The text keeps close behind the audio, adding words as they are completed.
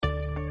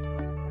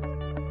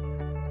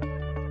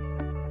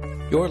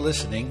You're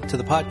listening to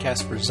the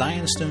podcast for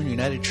Zionstone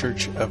United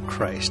Church of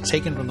Christ,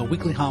 taken from the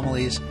weekly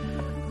homilies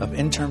of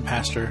intern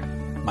pastor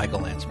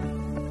Michael Landsman.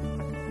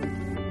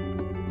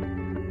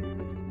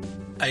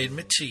 I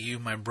admit to you,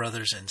 my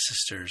brothers and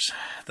sisters,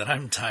 that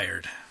I'm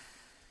tired.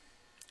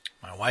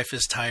 My wife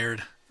is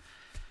tired.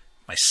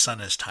 My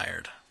son is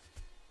tired.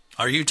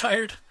 Are you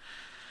tired?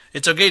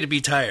 It's okay to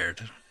be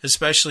tired,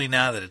 especially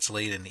now that it's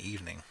late in the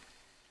evening.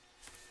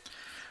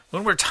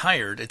 When we're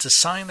tired, it's a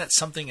sign that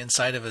something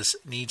inside of us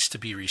needs to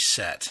be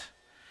reset,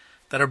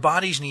 that our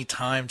bodies need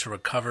time to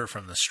recover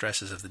from the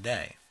stresses of the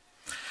day.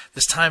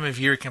 This time of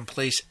year can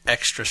place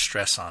extra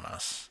stress on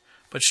us,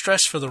 but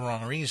stress for the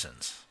wrong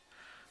reasons.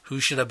 Who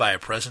should I buy a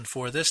present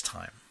for this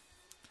time?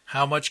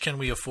 How much can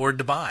we afford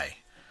to buy?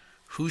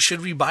 Who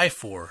should we buy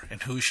for,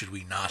 and who should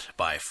we not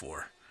buy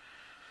for?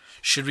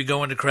 Should we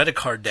go into credit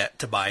card debt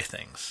to buy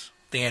things?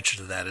 The answer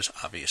to that is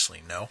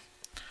obviously no.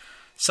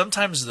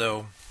 Sometimes,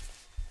 though,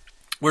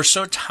 we're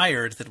so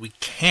tired that we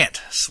can't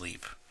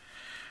sleep.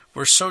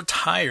 We're so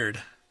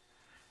tired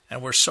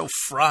and we're so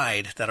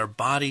fried that our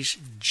bodies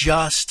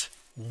just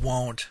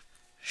won't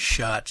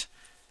shut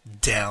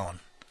down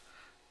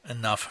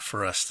enough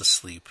for us to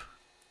sleep.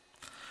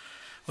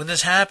 When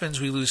this happens,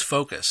 we lose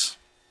focus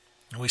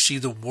and we see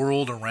the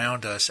world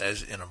around us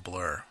as in a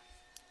blur.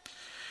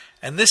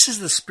 And this is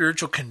the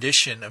spiritual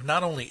condition of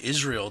not only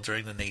Israel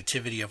during the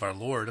Nativity of our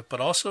Lord, but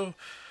also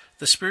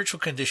the spiritual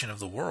condition of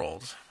the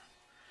world.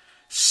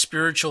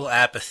 Spiritual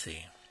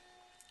apathy,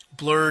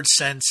 blurred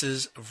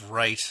senses of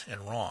right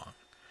and wrong,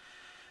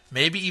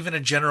 maybe even a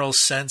general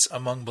sense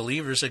among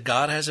believers that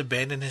God has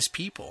abandoned his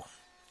people,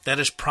 that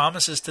his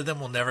promises to them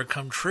will never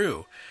come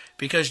true,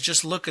 because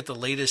just look at the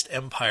latest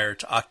empire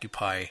to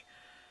occupy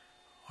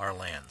our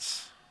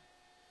lands.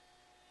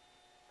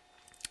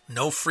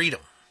 No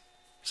freedom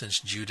since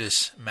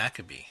Judas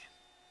Maccabee.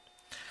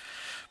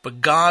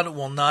 But God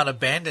will not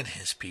abandon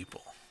his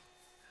people.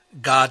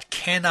 God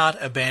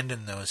cannot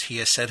abandon those he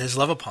has set his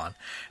love upon.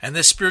 And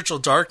this spiritual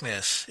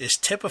darkness is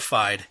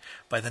typified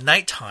by the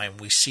nighttime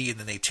we see in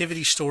the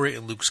Nativity story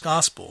in Luke's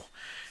Gospel.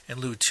 In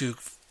Luke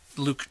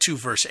 2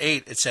 verse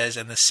 8, it says,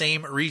 "In the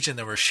same region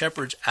there were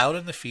shepherds out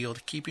in the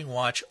field, keeping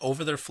watch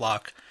over their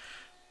flock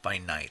by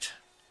night."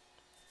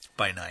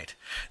 By night.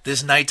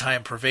 This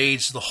nighttime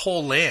pervades the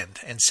whole land,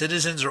 and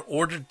citizens are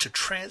ordered to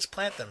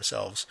transplant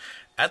themselves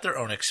at their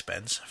own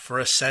expense for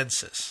a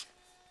census.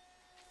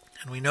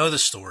 And we know the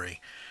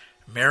story.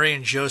 Mary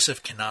and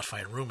Joseph cannot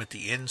find room at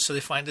the inn, so they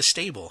find a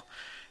stable.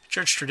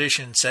 Church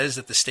tradition says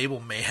that the stable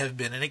may have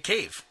been in a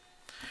cave.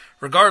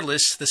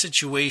 Regardless, the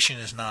situation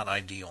is not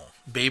ideal.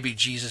 Baby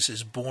Jesus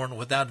is born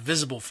without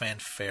visible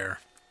fanfare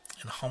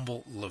in a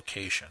humble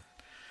location.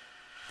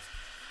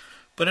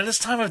 But in this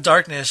time of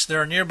darkness,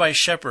 there are nearby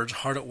shepherds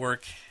hard at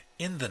work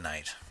in the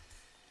night,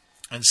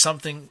 and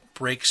something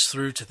breaks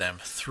through to them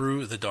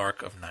through the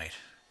dark of night.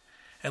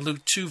 In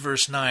Luke 2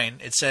 verse 9,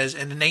 it says,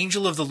 "And an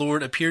angel of the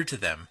Lord appeared to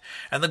them,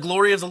 and the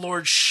glory of the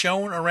Lord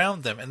shone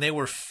around them, and they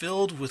were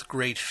filled with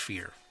great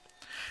fear."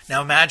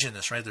 Now imagine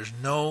this, right? There's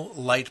no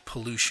light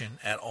pollution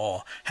at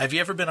all. Have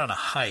you ever been on a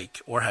hike,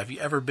 or have you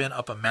ever been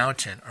up a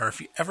mountain, or have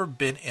you ever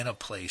been in a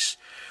place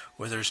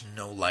where there's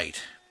no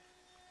light?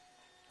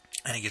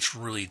 And it gets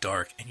really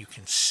dark, and you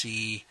can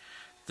see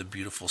the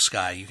beautiful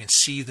sky. You can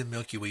see the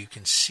Milky Way. You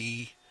can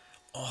see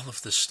all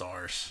of the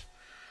stars.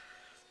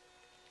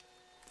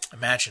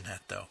 Imagine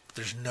that, though.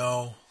 There's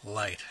no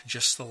light,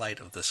 just the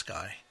light of the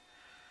sky.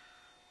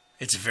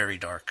 It's very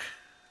dark.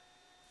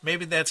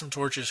 Maybe they had some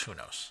torches, who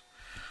knows.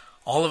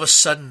 All of a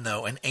sudden,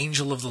 though, an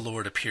angel of the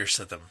Lord appears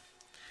to them,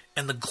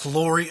 and the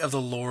glory of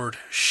the Lord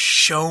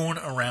shone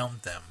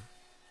around them.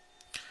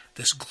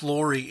 This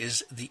glory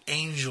is the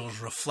angels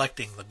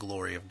reflecting the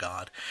glory of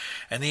God.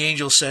 And the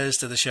angel says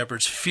to the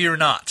shepherds, "Fear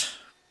not."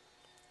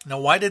 Now,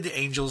 why did the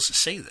angels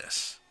say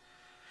this?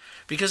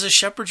 Because the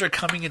shepherds are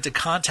coming into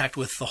contact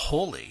with the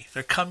holy.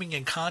 They're coming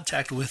in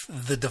contact with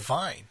the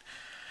divine.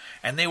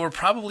 And they were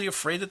probably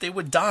afraid that they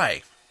would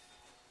die.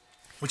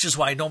 Which is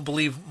why I don't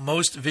believe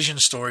most vision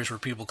stories where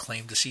people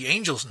claim to see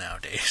angels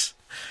nowadays.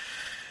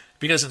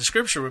 Because in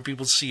Scripture, when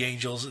people see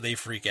angels, they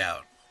freak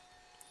out.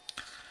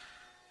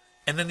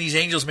 And then these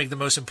angels make the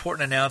most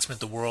important announcement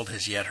the world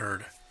has yet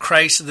heard.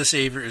 Christ the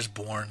Savior is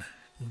born.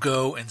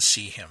 Go and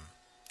see him.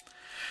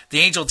 The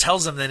angel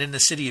tells them that in the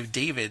city of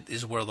David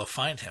is where they'll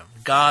find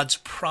him. God's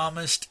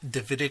promised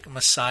Davidic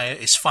Messiah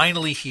is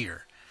finally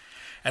here.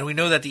 And we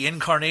know that the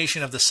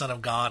incarnation of the Son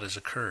of God has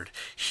occurred.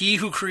 He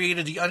who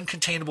created the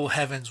uncontainable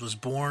heavens was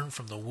born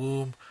from the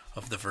womb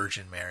of the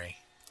Virgin Mary.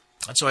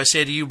 And so I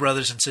say to you,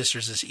 brothers and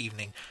sisters, this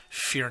evening,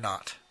 fear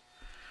not.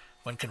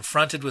 When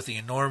confronted with the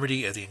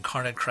enormity of the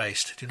incarnate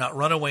Christ, do not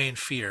run away in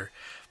fear,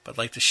 but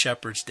like the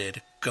shepherds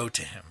did, go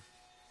to him.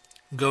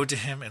 Go to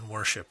him and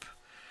worship.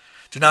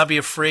 Do not be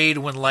afraid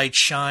when light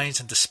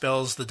shines and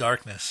dispels the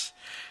darkness.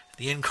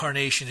 The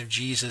incarnation of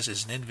Jesus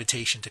is an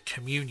invitation to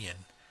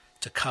communion,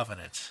 to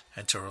covenant,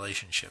 and to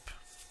relationship.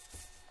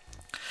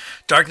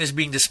 Darkness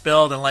being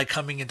dispelled and light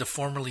coming into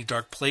formerly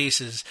dark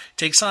places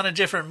takes on a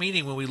different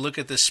meaning when we look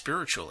at this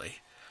spiritually.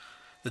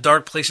 The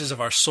dark places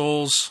of our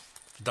souls,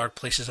 The dark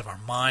places of our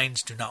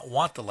minds do not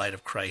want the light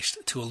of Christ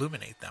to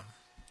illuminate them.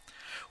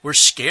 We're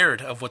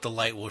scared of what the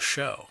light will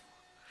show.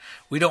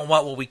 We don't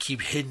want what we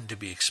keep hidden to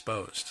be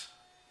exposed.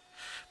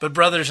 But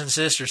brothers and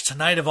sisters,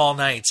 tonight of all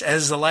nights,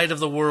 as the light of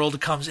the world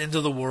comes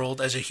into the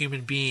world as a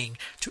human being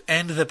to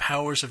end the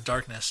powers of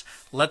darkness,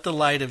 let the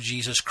light of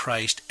Jesus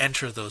Christ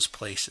enter those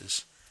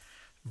places.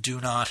 Do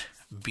not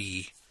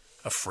be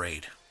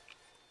afraid.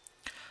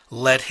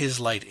 Let his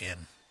light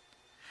in.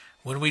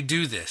 When we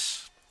do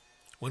this,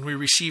 when we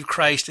receive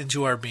Christ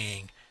into our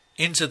being,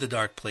 into the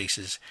dark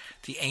places,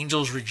 the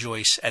angels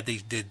rejoice as they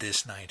did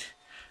this night.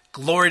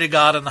 Glory to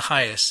God in the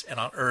highest, and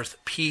on earth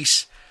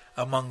peace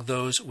among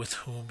those with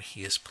whom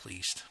he is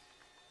pleased.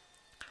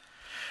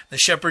 The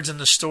shepherds in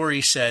the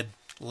story said,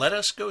 let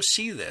us go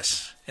see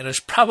this. And it's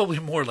probably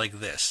more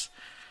like this.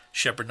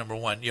 Shepherd number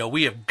 1,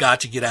 we have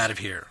got to get out of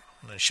here.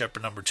 And then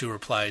shepherd number 2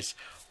 replies,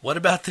 what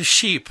about the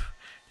sheep?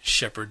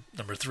 Shepherd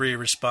number 3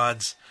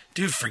 responds,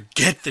 dude,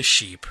 forget the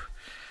sheep.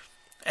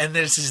 And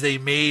this is they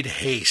made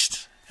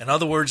haste. In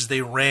other words,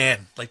 they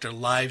ran like their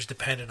lives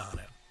depended on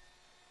it.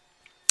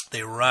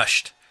 They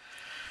rushed.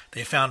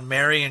 They found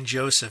Mary and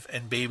Joseph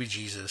and baby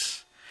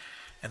Jesus,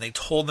 and they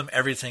told them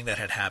everything that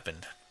had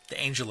happened.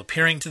 The angel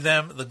appearing to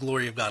them, the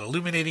glory of God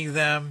illuminating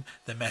them,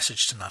 the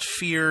message to not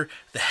fear,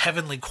 the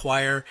heavenly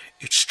choir,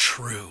 it's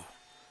true.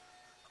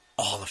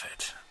 All of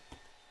it.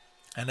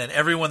 And then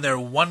everyone there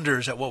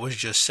wonders at what was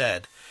just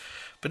said,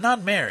 but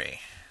not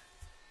Mary.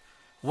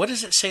 What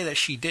does it say that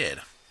she did?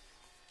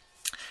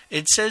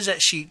 It says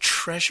that she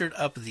treasured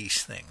up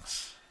these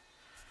things.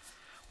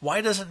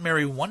 Why doesn't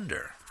Mary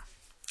wonder?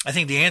 I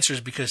think the answer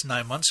is because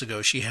 9 months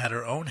ago she had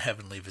her own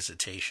heavenly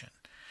visitation.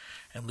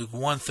 In Luke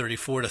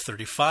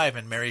 1:34-35,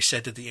 and Mary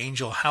said to the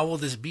angel, how will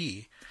this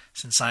be,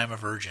 since I am a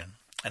virgin?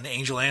 And the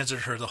angel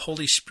answered her, the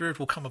Holy Spirit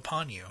will come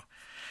upon you,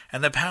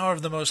 and the power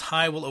of the Most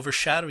High will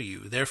overshadow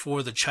you.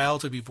 Therefore the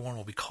child to be born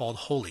will be called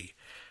Holy,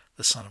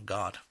 the Son of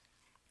God.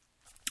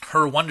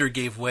 Her wonder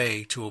gave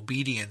way to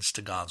obedience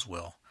to God's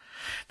will.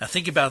 Now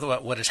think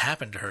about what has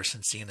happened to her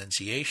since the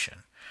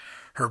Annunciation.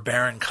 Her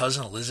barren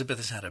cousin Elizabeth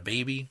has had a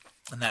baby,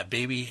 and that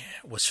baby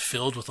was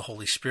filled with the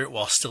Holy Spirit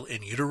while still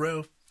in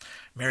utero.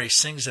 Mary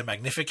sings the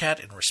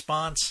Magnificat in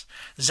response.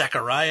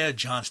 Zechariah,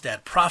 John's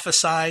dad,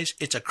 prophesies.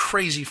 It's a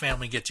crazy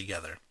family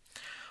get-together.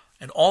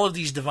 And all of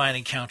these divine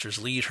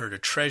encounters lead her to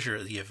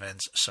treasure the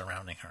events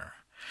surrounding her.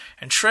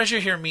 And treasure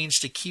here means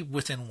to keep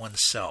within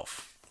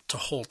oneself, to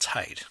hold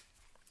tight.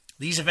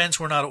 These events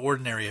were not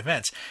ordinary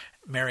events.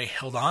 Mary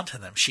held on to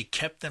them. She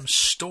kept them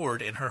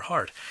stored in her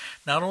heart.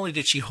 Not only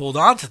did she hold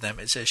on to them,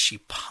 it says she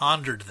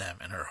pondered them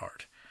in her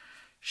heart.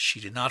 She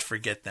did not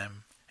forget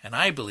them, and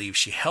I believe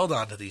she held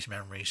on to these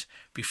memories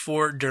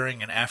before,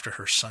 during, and after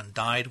her son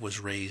died, was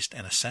raised,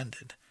 and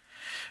ascended.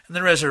 And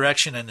the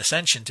resurrection and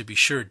ascension, to be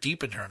sure,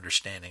 deepened her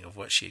understanding of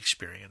what she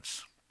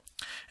experienced.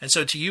 And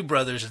so to you,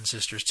 brothers and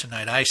sisters,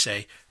 tonight I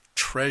say,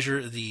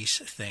 treasure these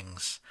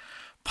things.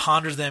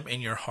 Ponder them in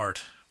your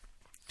heart.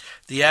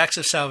 The acts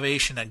of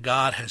salvation that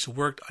God has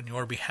worked on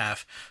your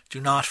behalf, do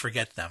not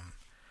forget them.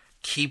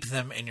 Keep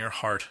them in your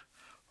heart.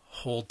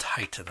 Hold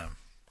tight to them.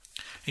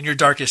 In your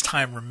darkest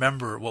time,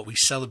 remember what we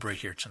celebrate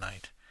here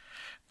tonight.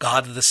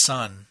 God the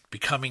Son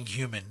becoming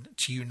human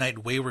to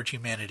unite wayward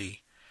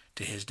humanity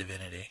to his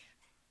divinity.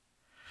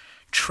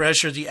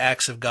 Treasure the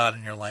acts of God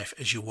in your life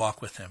as you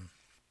walk with him.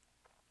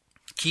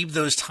 Keep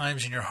those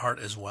times in your heart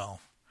as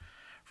well.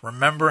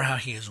 Remember how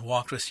he has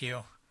walked with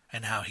you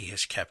and how he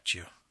has kept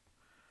you.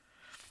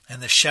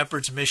 And the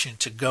shepherd's mission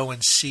to go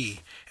and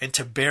see and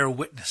to bear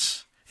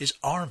witness is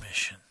our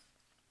mission.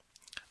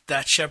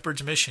 That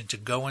shepherd's mission to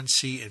go and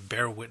see and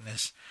bear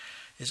witness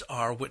is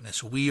our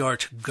witness. We are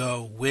to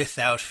go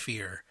without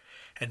fear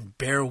and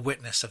bear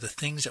witness of the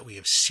things that we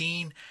have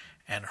seen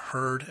and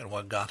heard and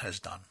what God has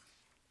done.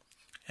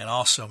 And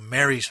also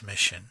Mary's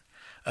mission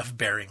of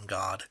bearing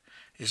God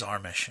is our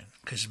mission,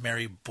 because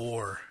Mary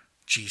bore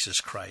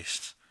Jesus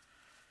Christ.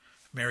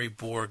 Mary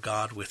bore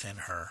God within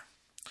her.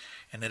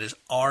 And it is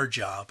our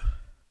job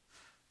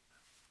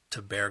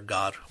to bear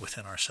God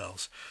within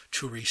ourselves,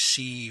 to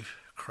receive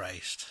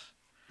Christ,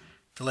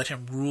 to let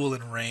him rule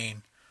and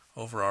reign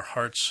over our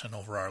hearts and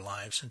over our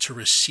lives, and to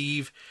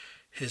receive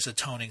his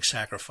atoning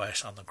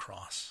sacrifice on the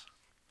cross,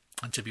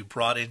 and to be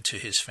brought into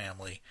his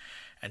family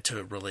and to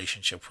a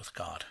relationship with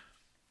God.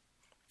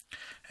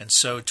 And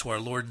so to our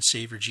Lord and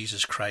Savior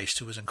Jesus Christ,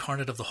 who was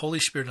incarnate of the Holy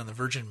Spirit and the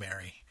Virgin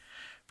Mary,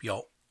 be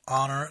all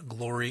honor,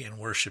 glory, and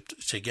worship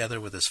together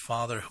with his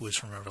Father, who is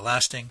from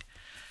everlasting,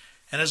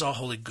 and is all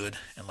holy, good,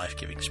 and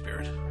life-giving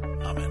Spirit.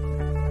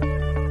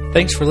 Amen.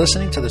 Thanks for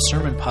listening to the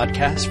Sermon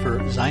Podcast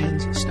for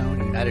Zion's Stone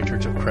United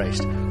Church of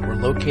Christ. We're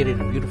located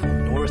in beautiful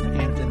North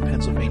Hampton,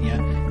 Pennsylvania,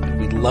 and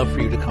we'd love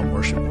for you to come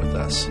worship with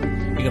us.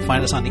 You can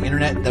find us on the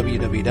internet,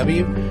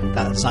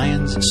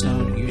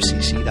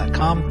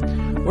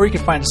 www.zionstoneucc.com, or you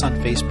can find us on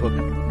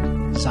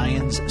Facebook,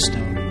 Zion's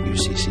Stone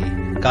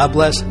UCC. God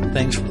bless.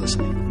 Thanks for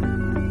listening.